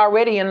Cups is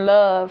already in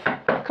love.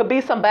 Could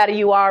be somebody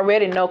you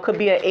already know. Could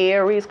be an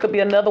Aries. Could be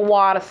another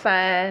water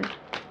sign.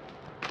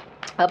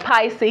 A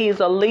Pisces,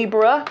 a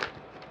Libra.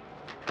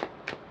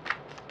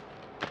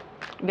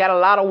 Got a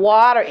lot of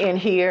water in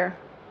here.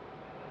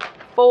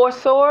 Four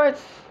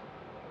Swords.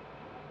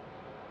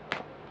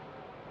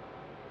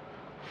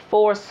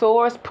 Four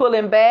Swords,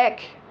 pulling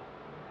back.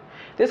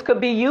 This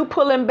could be you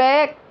pulling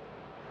back.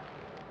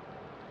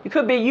 You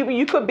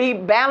could be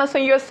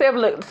balancing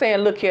yourself, saying,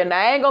 look here, now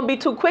I ain't going to be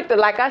too quick to,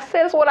 like I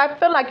said, that's what I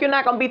feel like. You're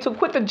not going to be too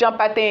quick to jump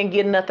out there and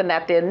get nothing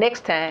out there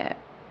next time.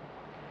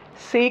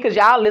 See, because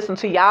y'all listen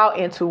to y'all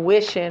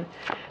intuition.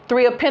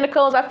 Three of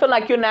Pentacles, I feel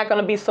like you're not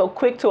going to be so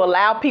quick to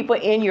allow people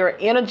in your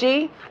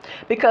energy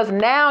because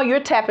now you're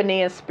tapping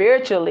in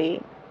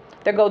spiritually.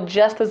 There go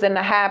Justice and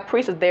the High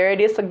Priestess. There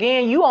it is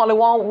again. You only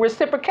want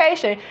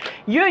reciprocation.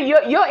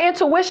 Your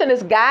intuition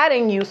is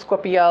guiding you,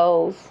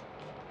 Scorpios.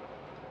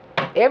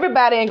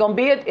 Everybody ain't going to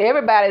be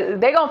everybody.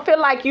 They're going to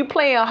feel like you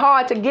playing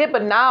hard to get,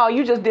 but now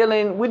we're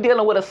dealing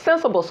with a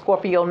sensible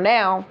Scorpio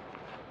now.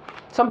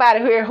 Somebody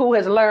here who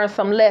has learned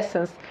some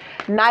lessons.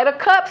 Knight of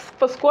Cups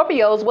for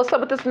Scorpios. What's up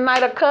with this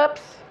Knight of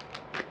Cups?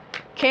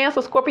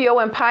 Cancer, Scorpio,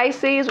 and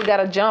Pisces. We got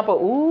a jumper.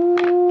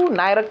 Ooh,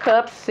 Knight of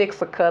Cups,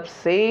 Six of Cups.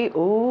 See?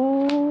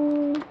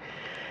 Ooh.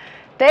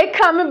 They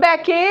coming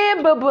back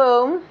in,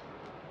 boo-boo.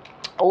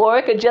 Or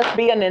it could just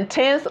be an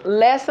intense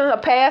lesson, a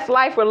past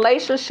life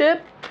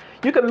relationship.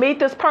 You could meet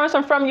this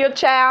person from your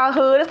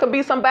childhood. This could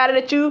be somebody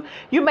that you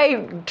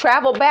may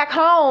travel back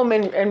home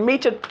and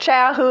meet your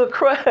childhood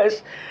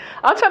crush.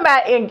 I'm talking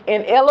about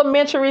in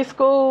elementary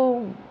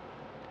school,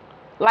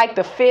 like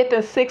the 5th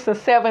and 6th and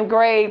 7th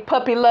grade,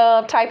 puppy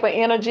love type of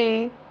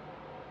energy.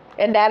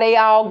 And now they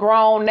all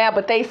grown now,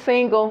 but they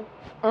single.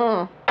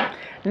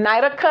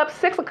 Knight of Cups,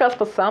 6 of Cups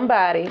for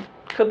somebody.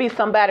 Could be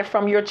somebody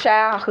from your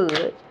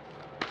childhood.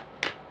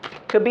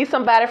 Could be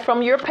somebody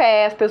from your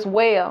past as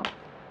well.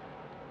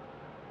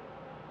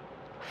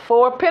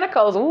 4 of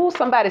Pentacles. Ooh,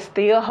 somebody's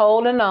still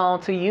holding on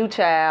to you,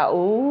 child.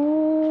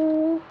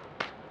 Ooh.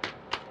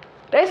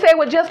 They say,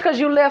 well, just because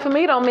you left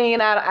me don't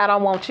mean I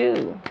don't want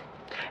you.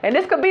 And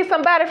this could be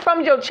somebody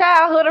from your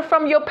childhood or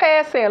from your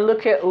past saying,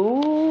 look at,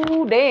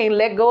 ooh, they ain't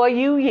let go of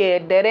you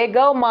yet. There they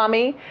go,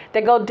 mommy.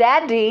 There go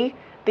daddy.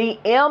 The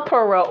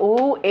Emperor.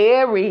 Ooh,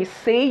 Aries.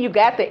 See, you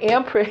got the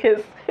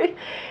Empress.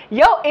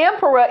 Your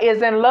Emperor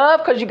is in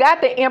love because you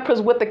got the Empress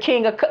with the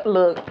King of Cups.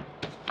 Look.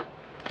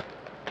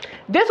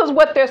 This is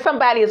what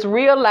somebody is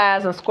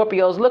realizing,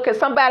 Scorpios. Look at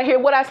somebody here.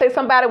 What I say,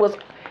 somebody was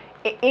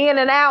in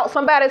and out.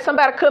 Somebody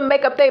couldn't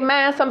make up their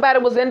mind. Somebody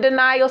was in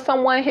denial.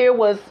 Someone here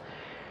was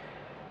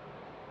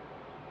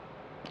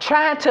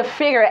trying to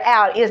figure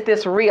out, is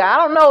this real? I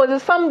don't know.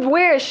 Is it some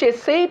weird shit?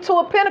 See, 2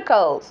 of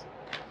Pentacles.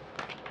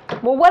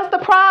 Well, what's the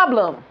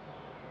problem?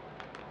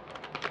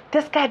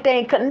 This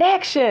goddamn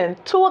connection.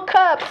 2 of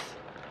Cups.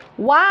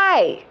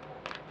 Why?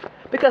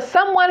 Because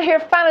someone here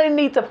finally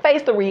needs to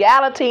face the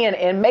reality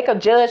and make a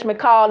judgment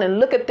call and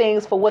look at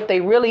things for what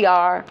they really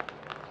are.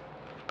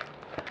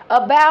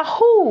 About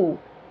who?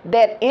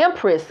 That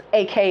Empress,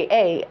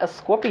 a.k.a. a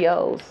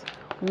Scorpios.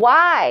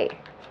 Why?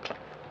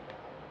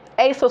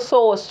 Ace of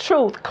Swords,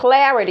 truth,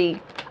 clarity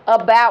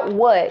about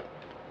what?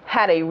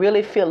 How they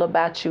really feel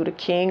about you. The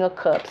King of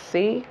Cups,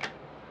 see?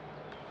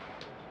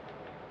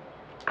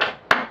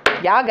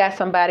 Y'all got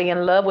somebody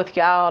in love with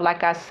y'all.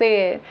 Like I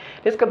said,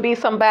 this could be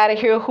somebody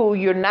here who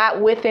you're not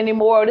with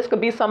anymore. This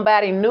could be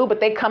somebody new, but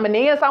they coming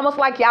in. It's almost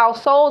like y'all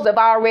souls have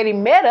already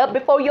met up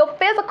before your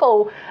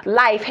physical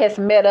life has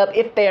met up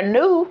if they're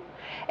new.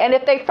 And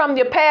if they from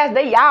your past,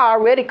 y'all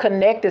already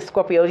connected,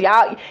 Scorpios.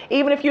 Y'all,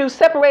 even if you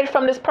separated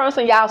from this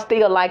person, y'all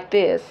still like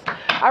this.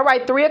 All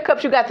right, 3 of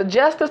Cups. You got the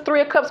Justice, 3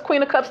 of Cups,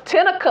 Queen of Cups,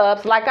 10 of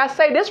Cups. Like I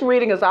say, this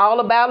reading is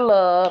all about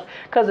love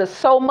because there's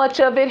so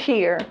much of it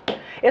here.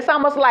 It's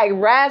almost like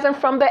rising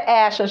from the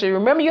ashes. You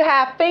remember you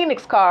have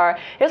Phoenix card.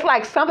 It's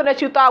like something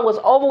that you thought was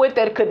over with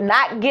that could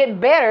not get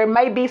better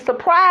may be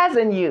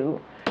surprising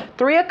you.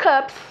 3 of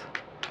Cups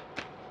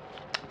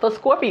for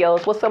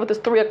Scorpios. What's up with this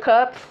 3 of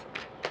Cups?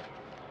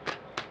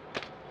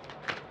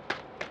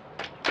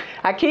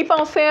 I keep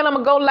on saying I'm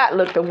going to go light.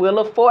 Look, the Wheel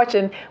of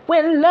Fortune.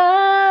 When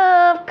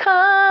love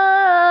comes,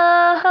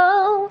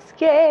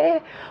 yeah.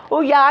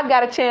 Oh, y'all, I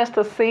got a chance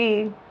to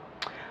see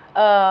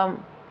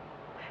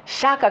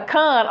Shaka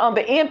Khan on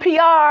the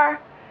NPR,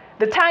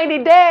 the Tiny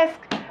Desk.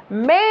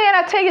 Man,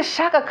 I tell you,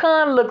 Shaka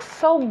Khan looks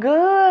so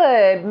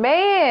good,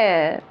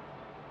 man.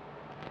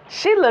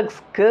 She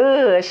looks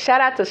good. Shout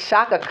out to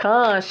Shaka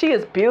Khan. She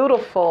is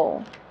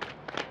beautiful.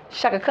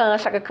 Shaka Khan,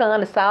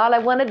 that's all I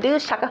want to do.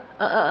 Shaka,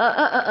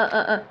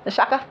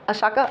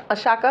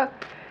 Shaka.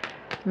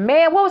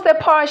 Man, what was that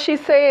part she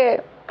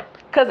said?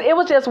 Because it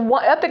was just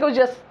one, I think it was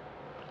just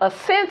a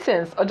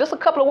sentence or just a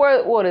couple of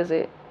words. What is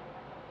it?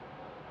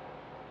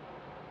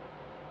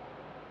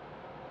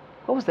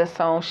 What was that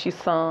song she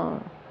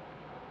sung?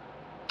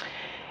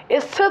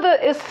 What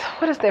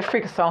is that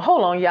freaking song?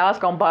 Hold on, y'all. It's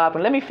going to bother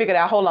me. Let me figure it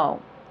out. Hold on.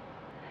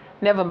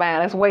 Never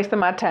mind. It's wasting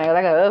my time.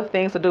 I got other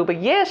things to do.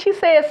 But yeah, she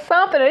said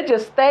something that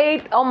just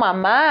stayed on my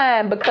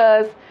mind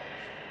because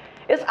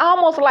it's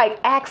almost like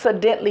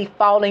accidentally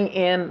falling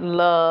in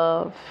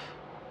love.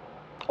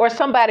 Or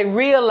somebody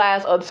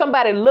realized or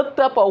somebody looked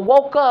up or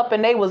woke up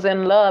and they was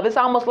in love. It's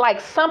almost like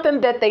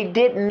something that they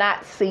did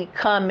not see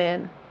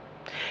coming.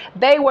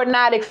 They were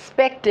not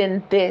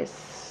expecting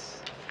this.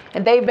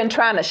 And they've been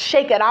trying to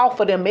shake it off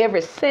of them ever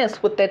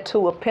since with that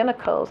 2 of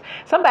Pentacles.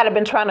 Somebody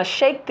been trying to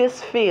shake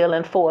this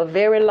feeling for a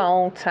very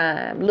long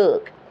time.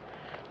 Look,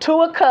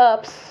 2 of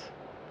Cups,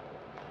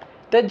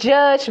 the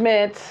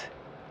Judgment,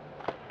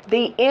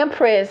 the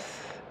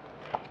Empress,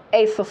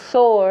 Ace of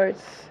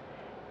Swords,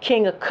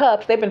 King of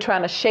Cups. They've been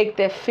trying to shake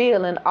that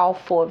feeling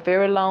off for a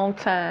very long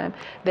time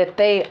that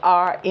they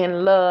are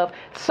in love.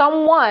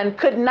 Someone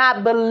could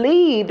not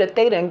believe that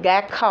they done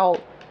got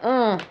caught.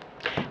 Now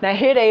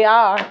here they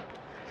are.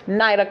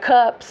 Knight of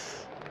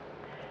Cups,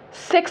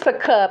 6 of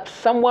Cups,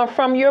 someone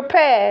from your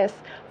past.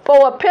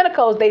 4 of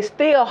Pentacles, they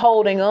still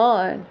holding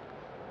on.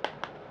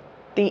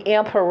 The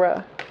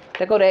Emperor.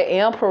 There go that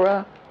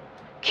Emperor.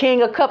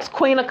 King of Cups,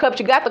 Queen of Cups.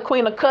 You got the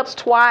Queen of Cups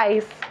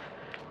twice.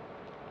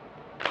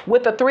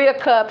 With the 3 of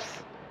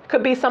Cups,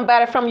 could be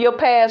somebody from your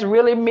past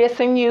really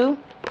missing you.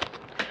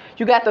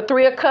 You got the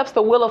 3 of Cups,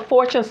 the Wheel of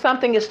Fortune.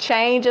 Something is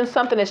changing.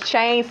 Something has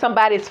changed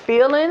somebody's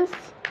feelings.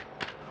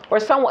 or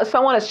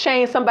someone has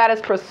changed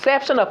somebody's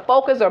perception or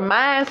focus or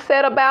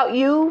mindset about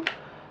you.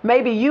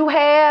 Maybe you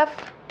have.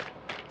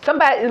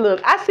 Somebody,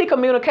 look, I see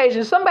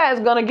communication. Somebody's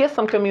going to get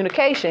some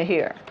communication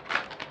here.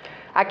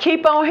 I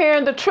keep on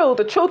hearing the truth.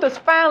 The truth is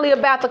finally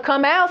about to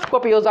come out,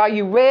 Scorpios. Are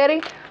you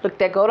ready? Look,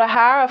 there go the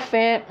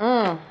Hierophant.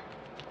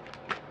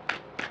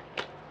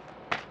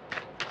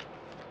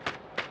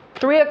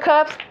 3 of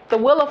Cups, the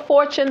Wheel of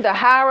Fortune, the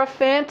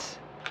Hierophant,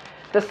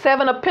 the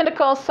 7 of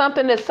Pentacles,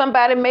 something that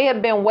somebody may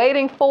have been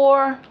waiting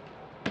for.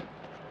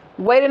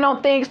 Waiting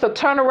on things to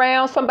turn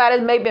around. Somebody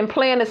may have been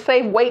playing it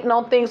safe, waiting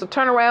on things to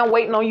turn around,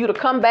 waiting on you to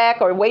come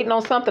back, or waiting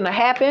on something to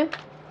happen.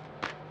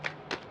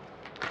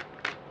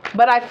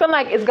 But I feel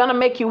like it's going to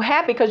make you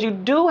happy because you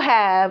do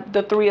have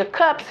the 3 of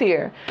Cups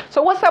here.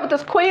 So what's up with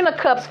this Queen of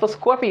Cups for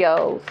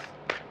Scorpios?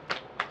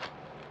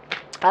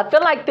 I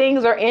feel like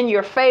things are in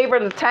your favor.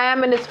 The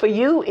timing is for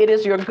you. It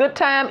is your good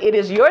time. It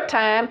is your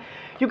time.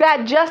 You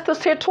got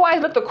Justice here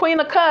twice. Look, the Queen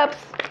of Cups.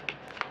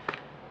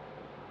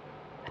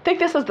 I think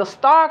this is the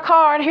Star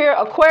card here.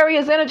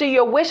 Aquarius energy,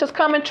 your wish is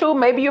coming true.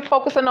 Maybe you're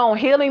focusing on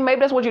healing. Maybe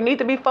that's what you need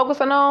to be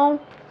focusing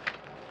on.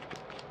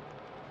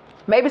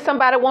 Maybe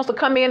somebody wants to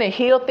come in and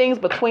heal things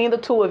between the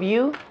two of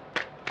you.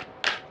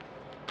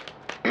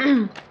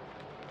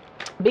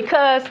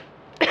 Because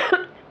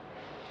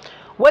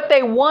what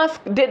they once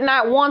did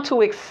not want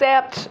to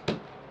accept.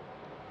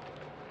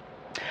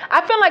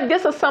 I feel like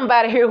this is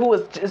somebody here who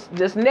has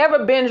just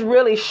never been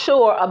really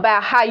sure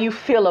about how you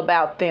feel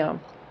about them.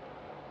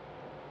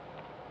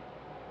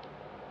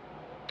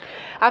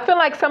 I feel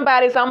like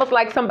somebody's almost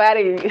like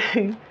somebody,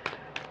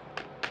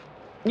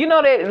 you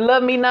know, that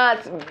love me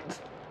nots,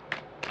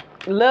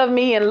 love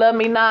me and love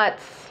me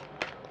nots.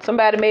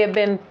 Somebody may have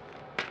been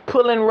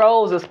pulling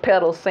roses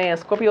petals saying,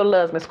 Scorpio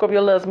loves me,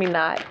 Scorpio loves me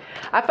not.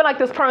 I feel like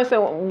this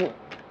person,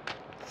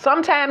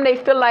 sometimes they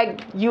feel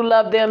like you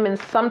love them, and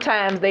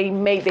sometimes they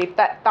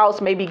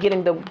thoughts may be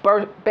getting the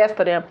best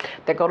of them.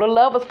 There go the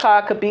Lovers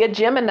card, could be a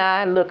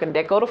Gemini. Look, and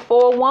there go the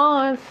 4 of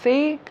Wands,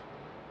 see?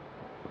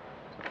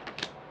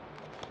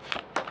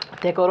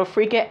 There go the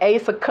freaking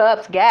Ace of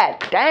Cups.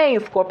 God dang,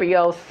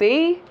 Scorpio,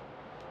 see?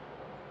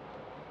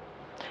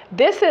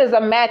 This is a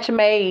match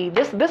made.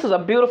 This is a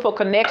beautiful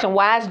connection.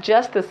 Wise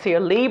Justice here.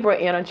 Libra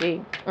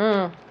energy.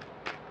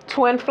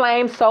 Twin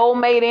flame,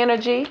 soulmate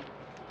energy.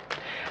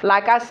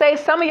 Like I say,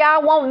 some of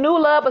y'all want new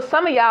love, but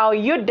some of y'all,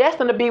 you're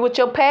destined to be with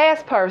your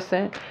past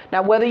person.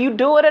 Now, whether you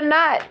do it or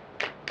not,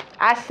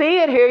 I see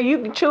it here. You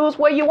can choose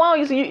what you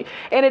want.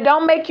 And it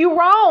don't make you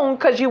wrong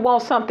because you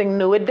want something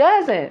new. It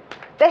doesn't.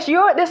 This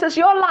is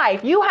your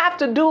life. You have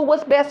to do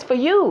what's best for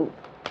you.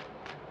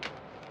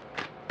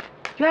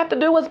 You have to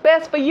do what's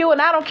best for you.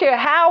 And I don't care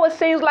how it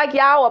seems like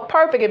y'all are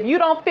perfect. If you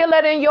don't feel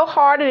that in your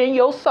heart and in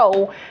your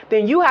soul,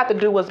 then you have to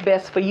do what's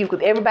best for you, because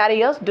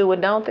everybody else do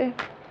it, don't they?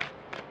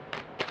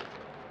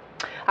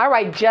 All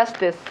right,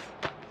 Justice.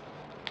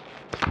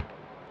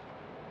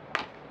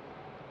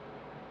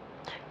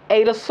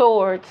 8 of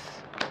Swords.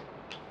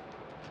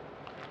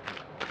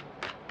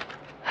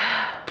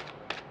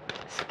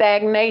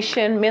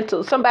 Stagnation,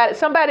 mental.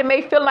 Somebody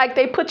may feel like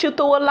they put you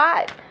through a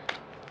lot.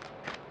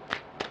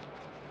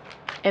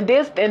 And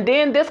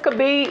then this could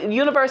be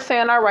universe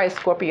saying, all right,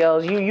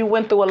 Scorpios, you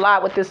went through a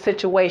lot with this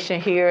situation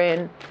here,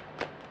 and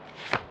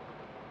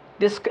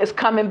this is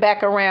coming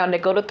back around. They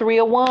go to 3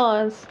 of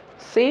Wands.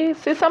 See,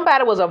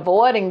 somebody was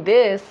avoiding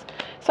this.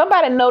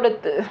 Somebody know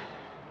that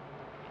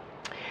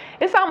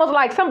it's almost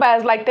like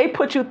somebody's like they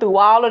put you through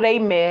all of their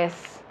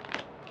mess.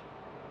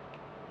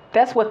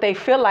 That's what they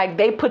feel like.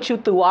 They put you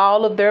through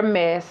all of their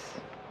mess.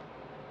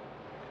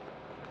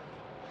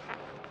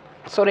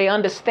 So they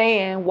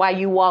understand why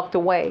you walked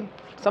away.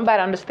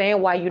 Somebody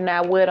understand why you're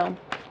not with them.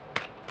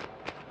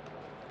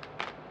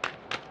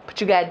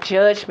 But you got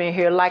judgment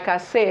here. Like I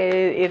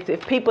said,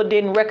 if people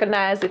didn't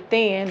recognize it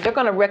then, they're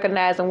going to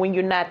recognize it when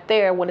you're not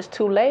there, when it's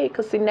too late.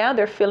 Because see, now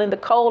they're feeling the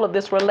cold of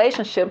this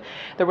relationship.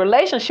 The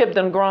relationship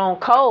done grown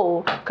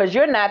cold because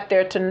you're not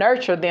there to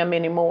nurture them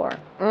anymore.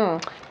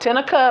 10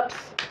 of Cups.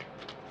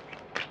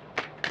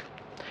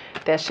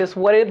 That's just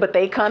what it is. But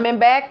they coming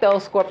back, though,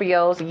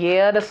 Scorpios.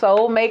 Yeah, the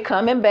soulmate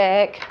coming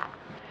back.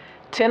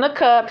 10 of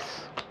Cups.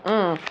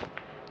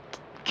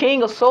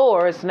 King of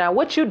Swords. Now,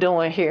 what you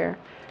doing here?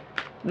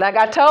 Like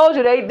I told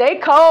you, they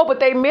cold, but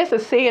they miss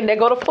it. See, and they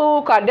go to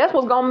Fool card. That's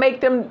what's going to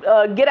make them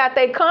get out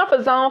their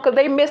comfort zone, because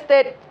they miss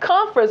that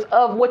comfort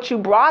of what you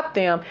brought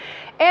them.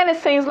 And it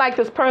seems like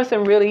this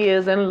person really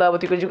is in love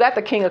with you, because you got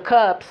the King of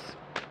Cups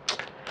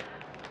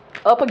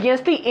up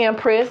against the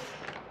Empress.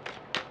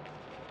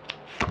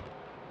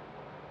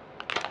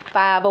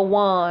 5 of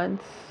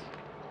Wands.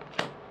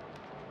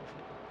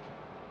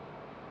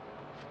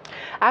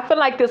 I feel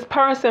like this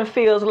person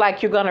feels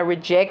like you're going to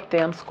reject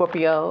them,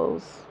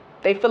 Scorpios.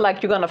 They feel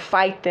like you're going to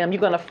fight them.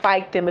 You're going to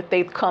fight them if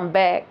they come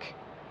back.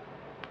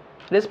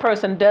 This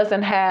person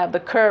doesn't have the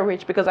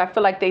courage, because I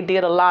feel like they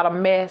did a lot of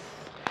mess.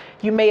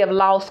 You may have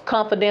lost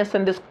confidence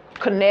in this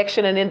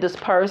connection and in this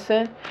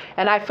person.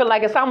 And I feel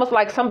like it's almost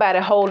like somebody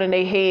holding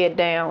their head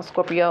down,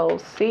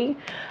 Scorpios. See?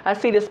 I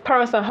see this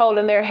person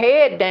holding their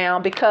head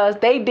down because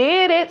they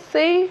did it,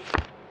 see?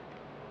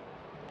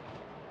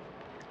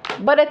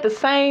 But at the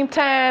same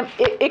time,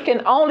 it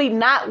can only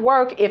not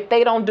work if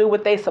they don't do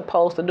what they're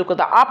supposed to do, because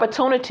the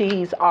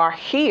opportunities are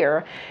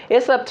here.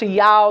 It's up to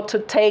y'all to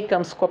take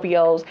them,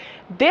 Scorpios.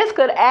 This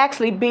could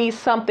actually be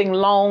something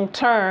long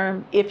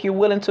term if you're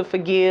willing to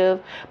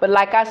forgive. But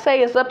like I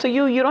say, it's up to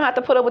you. You don't have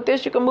to put up with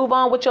this. You can move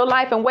on with your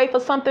life and wait for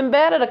something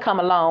better to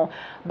come along.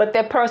 But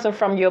that person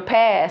from your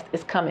past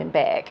is coming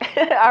back.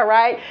 All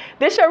right?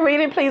 This your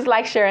reading. Please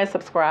like, share, and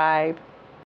subscribe.